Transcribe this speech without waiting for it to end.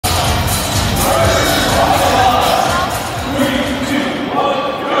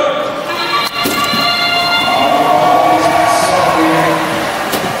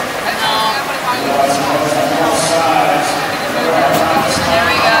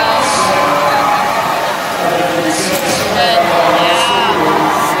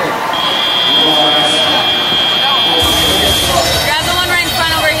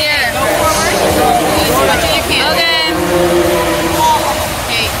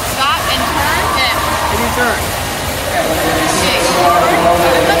turn.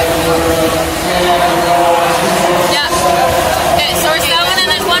 Yeah. Okay, so we're that one and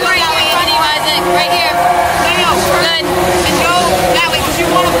then one right here in front of you, Isaac. Right here. No, good. And go that way because you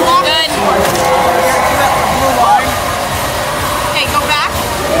want to block. Good. Blue line. Okay, go back.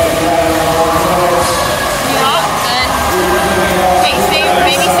 Yeah. Good. Okay,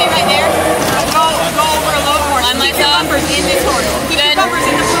 maybe stay right there. Go over a low horse. On Keep your myself. bumpers in this horse. Keep Good. your bumpers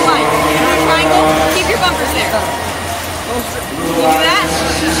in the blue line. You know a triangle? Keep your bumpers there. You do that?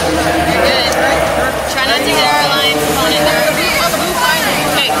 You're good. Try not to get